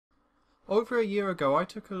Over a year ago I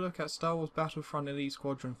took a look at Star Wars Battlefront Elite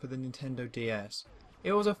Squadron for the Nintendo DS.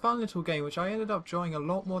 It was a fun little game which I ended up enjoying a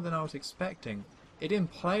lot more than I was expecting. It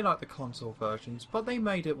didn't play like the console versions, but they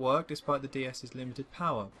made it work despite the DS's limited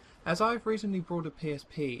power. As I've recently bought a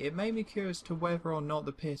PSP, it made me curious to whether or not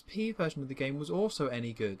the PSP version of the game was also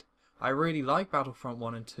any good. I really like Battlefront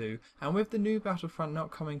 1 and 2, and with the new Battlefront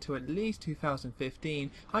not coming to at least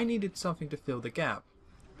 2015, I needed something to fill the gap.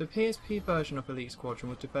 The PSP version of Elite Squadron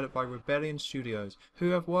was developed by Rebellion Studios, who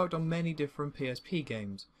have worked on many different PSP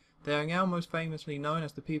games. They are now most famously known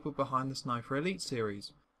as the people behind the Sniper Elite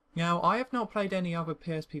series. Now, I have not played any other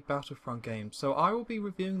PSP Battlefront games, so I will be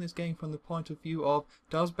reviewing this game from the point of view of,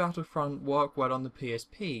 does Battlefront work well on the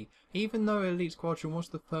PSP, even though Elite Squadron was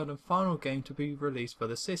the third and final game to be released for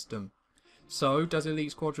the system. So, does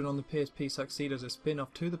Elite Squadron on the PSP succeed as a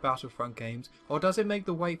spin-off to the Battlefront games, or does it make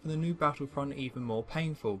the wait for the new Battlefront even more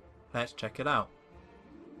painful? Let's check it out.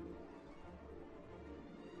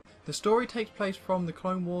 The story takes place from the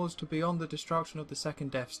Clone Wars to beyond the destruction of the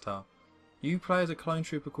second Death Star. You play as a clone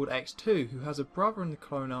trooper called X2 who has a brother in the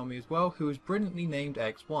clone army as well who is brilliantly named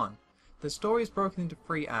X1. The story is broken into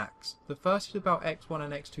 3 acts. The first is about X1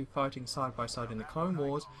 and X2 fighting side by side in the Clone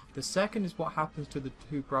Wars, the second is what happens to the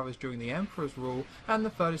 2 brothers during the Emperor's rule, and the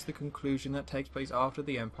third is the conclusion that takes place after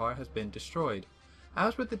the Empire has been destroyed.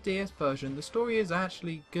 As with the DS version, the story is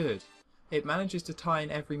actually good. It manages to tie in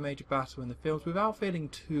every major battle in the films without feeling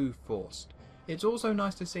too forced. It's also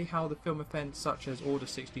nice to see how the film events such as Order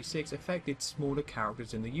 66 affected smaller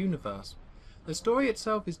characters in the universe. The story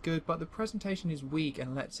itself is good, but the presentation is weak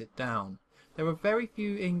and lets it down. There are very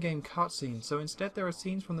few in-game cutscenes, so instead there are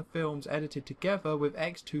scenes from the films edited together with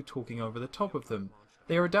X2 talking over the top of them.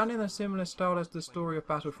 They are done in a similar style as the story of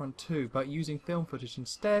Battlefront 2, but using film footage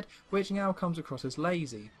instead, which now comes across as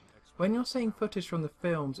lazy. When you're seeing footage from the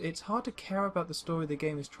films, it's hard to care about the story the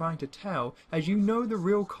game is trying to tell, as you know the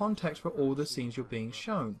real context for all the scenes you're being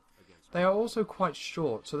shown. They are also quite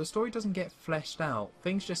short, so the story doesn't get fleshed out,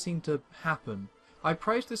 things just seem to happen. I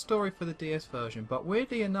praised the story for the DS version, but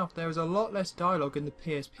weirdly enough there is a lot less dialogue in the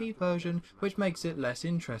PSP version, which makes it less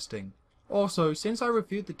interesting. Also, since I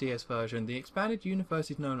reviewed the DS version, the expanded universe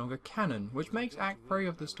is no longer canon, which makes Act 3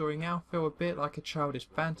 of the story now feel a bit like a childish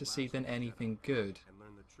fantasy than anything good.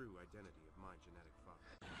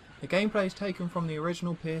 The gameplay is taken from the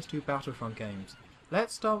original PS2 Battlefront games.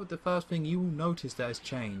 Let's start with the first thing you will notice that has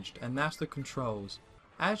changed, and that's the controls.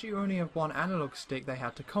 As you only have one analog stick, they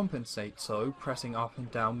had to compensate, so pressing up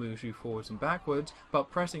and down moves you forwards and backwards,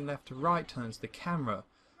 but pressing left to right turns the camera.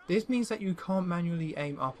 This means that you can't manually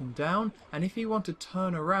aim up and down, and if you want to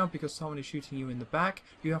turn around because someone is shooting you in the back,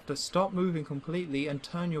 you have to stop moving completely and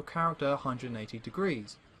turn your character 180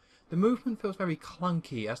 degrees. The movement feels very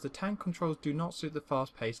clunky as the tank controls do not suit the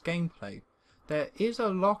fast-paced gameplay. There is a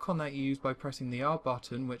lock-on that you use by pressing the R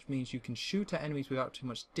button, which means you can shoot at enemies without too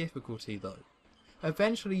much difficulty though.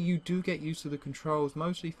 Eventually you do get used to the controls,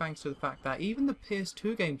 mostly thanks to the fact that even the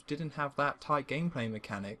PS2 games didn't have that tight gameplay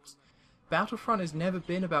mechanics. Battlefront has never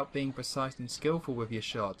been about being precise and skillful with your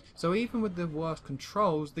shots, so even with the worst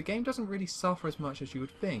controls, the game doesn't really suffer as much as you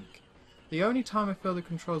would think. The only time I feel the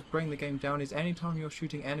controls bring the game down is anytime you're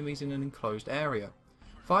shooting enemies in an enclosed area.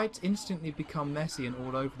 Fights instantly become messy and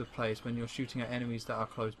all over the place when you're shooting at enemies that are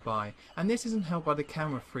close by, and this isn't helped by the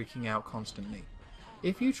camera freaking out constantly.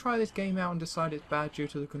 If you try this game out and decide it's bad due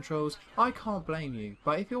to the controls, I can't blame you,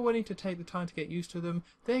 but if you're willing to take the time to get used to them,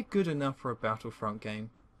 they're good enough for a Battlefront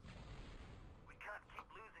game.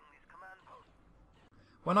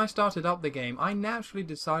 When I started up the game, I naturally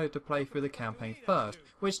decided to play through the campaign first,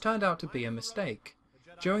 which turned out to be a mistake.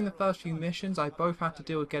 During the first few missions, I both had to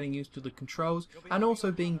deal with getting used to the controls and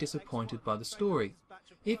also being disappointed by the story.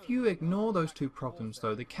 If you ignore those two problems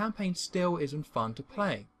though, the campaign still isn't fun to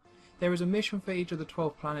play. There is a mission for each of the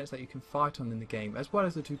 12 planets that you can fight on in the game, as well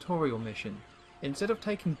as a tutorial mission. Instead of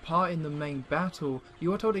taking part in the main battle,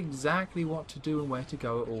 you are told exactly what to do and where to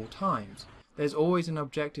go at all times. There's always an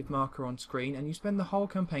objective marker on screen and you spend the whole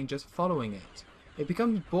campaign just following it. It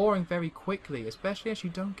becomes boring very quickly, especially as you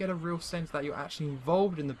don't get a real sense that you're actually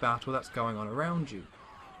involved in the battle that's going on around you.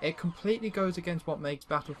 It completely goes against what makes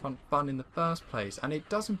Battlefront fun in the first place, and it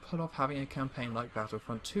doesn't pull off having a campaign like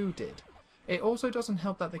Battlefront 2 did. It also doesn't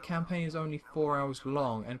help that the campaign is only 4 hours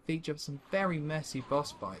long and features some very messy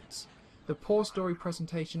boss fights. The poor story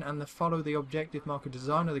presentation and the follow the objective marker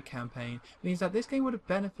design of the campaign means that this game would have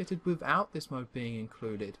benefited without this mode being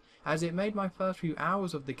included, as it made my first few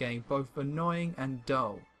hours of the game both annoying and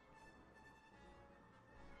dull.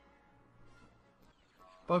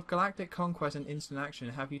 Both Galactic Conquest and Instant Action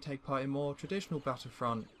have you take part in more traditional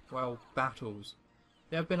Battlefront, well, battles.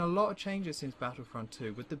 There have been a lot of changes since Battlefront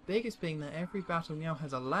 2, with the biggest being that every battle now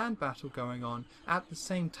has a land battle going on at the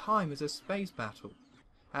same time as a space battle.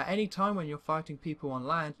 At any time when you're fighting people on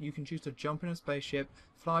land, you can choose to jump in a spaceship,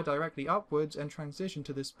 fly directly upwards and transition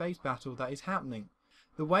to the space battle that is happening.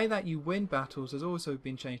 The way that you win battles has also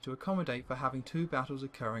been changed to accommodate for having two battles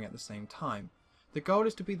occurring at the same time. The goal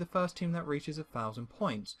is to be the first team that reaches 1,000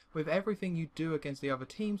 points, with everything you do against the other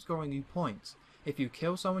team scoring you points. If you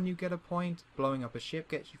kill someone you get a point, blowing up a ship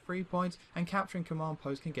gets you 3 points, and capturing command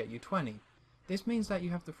posts can get you 20. This means that you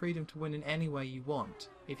have the freedom to win in any way you want.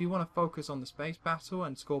 If you want to focus on the space battle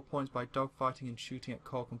and score points by dogfighting and shooting at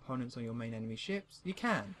core components on your main enemy ships, you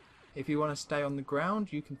can. If you want to stay on the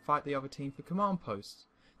ground, you can fight the other team for command posts.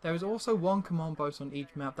 There is also one command post on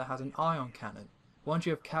each map that has an ion cannon. Once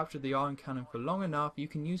you have captured the ion cannon for long enough, you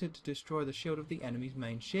can use it to destroy the shield of the enemy's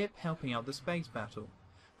main ship, helping out the space battle.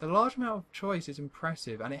 The large amount of choice is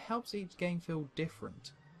impressive and it helps each game feel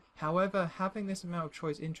different. However, having this amount of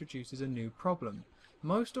choice introduces a new problem.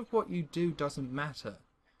 Most of what you do doesn't matter.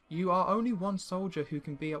 You are only one soldier who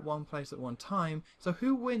can be at one place at one time, so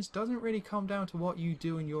who wins doesn't really come down to what you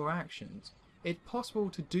do in your actions. It's possible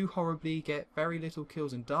to do horribly, get very little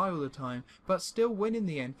kills and die all the time, but still win in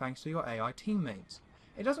the end thanks to your AI teammates.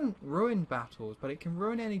 It doesn't ruin battles, but it can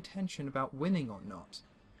ruin any tension about winning or not.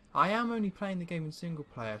 I am only playing the game in single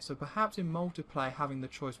player, so perhaps in multiplayer having the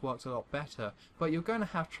choice works a lot better, but you're going to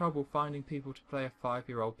have trouble finding people to play a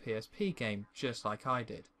 5-year-old PSP game, just like I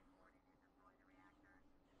did.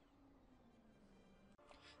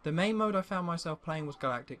 The main mode I found myself playing was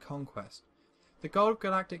Galactic Conquest. The goal of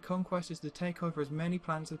Galactic Conquest is to take over as many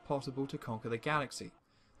planets as possible to conquer the galaxy.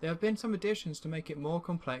 There have been some additions to make it more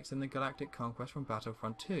complex than the Galactic Conquest from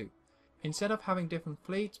Battlefront 2. Instead of having different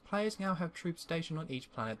fleets, players now have troops stationed on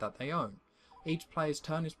each planet that they own. Each player's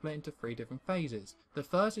turn is split into 3 different phases. The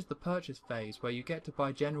first is the purchase phase, where you get to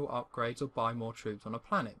buy general upgrades or buy more troops on a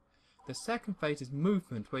planet. The second phase is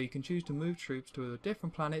movement, where you can choose to move troops to a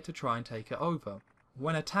different planet to try and take it over.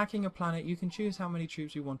 When attacking a planet, you can choose how many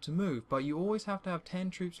troops you want to move, but you always have to have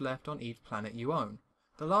 10 troops left on each planet you own.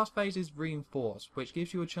 The last phase is Reinforce, which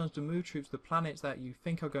gives you a chance to move troops to planets that you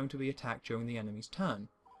think are going to be attacked during the enemy's turn.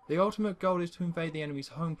 The ultimate goal is to invade the enemy's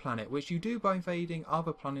home planet, which you do by invading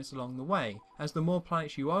other planets along the way, as the more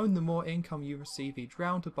planets you own, the more income you receive each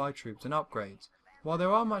round to buy troops and upgrades. While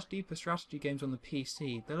there are much deeper strategy games on the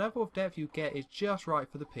PC, the level of depth you get is just right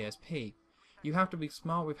for the PSP. You have to be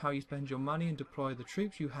smart with how you spend your money and deploy the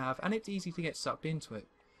troops you have, and it's easy to get sucked into it.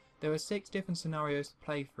 There are 6 different scenarios to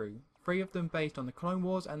play through, 3 of them based on the Clone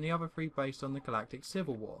Wars and the other 3 based on the Galactic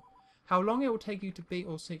Civil War. How long it will take you to beat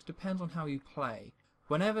all 6 depends on how you play.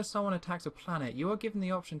 Whenever someone attacks a planet, you are given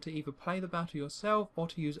the option to either play the battle yourself or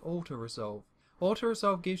to use auto-resolve.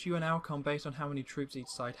 Auto-resolve gives you an outcome based on how many troops each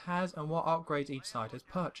side has and what upgrades each side has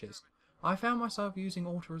purchased. I found myself using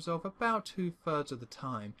auto-resolve about 2/3 of the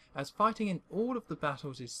time, as fighting in all of the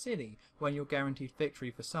battles is silly when you're guaranteed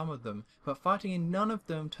victory for some of them, but fighting in none of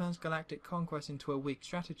them turns Galactic Conquest into a weak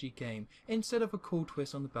strategy game instead of a cool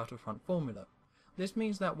twist on the Battlefront formula. This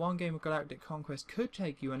means that one game of Galactic Conquest could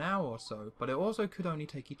take you an hour or so, but it also could only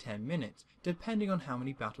take you 10 minutes, depending on how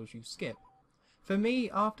many battles you skip. For me,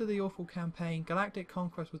 after the awful campaign, Galactic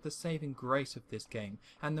Conquest was the saving grace of this game,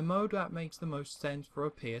 and the mode that makes the most sense for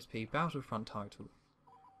a PSP Battlefront title.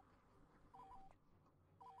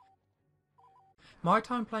 My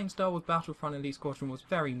time playing Star Wars Battlefront Elite Squadron was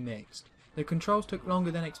very mixed. The controls took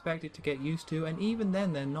longer than expected to get used to, and even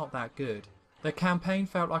then they're not that good. The campaign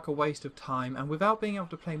felt like a waste of time, and without being able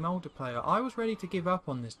to play multiplayer, I was ready to give up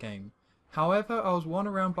on this game. However, I was won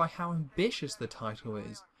around by how ambitious the title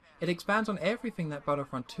is. It expands on everything that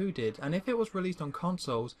Battlefront 2 did, and if it was released on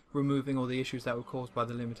consoles, removing all the issues that were caused by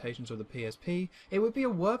the limitations of the PSP, it would be a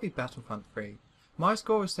worthy Battlefront 3. My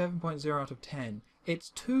score is 7.0 out of 10.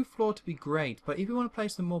 It's too flawed to be great, but if you want to play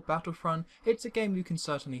some more Battlefront, it's a game you can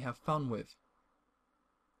certainly have fun with.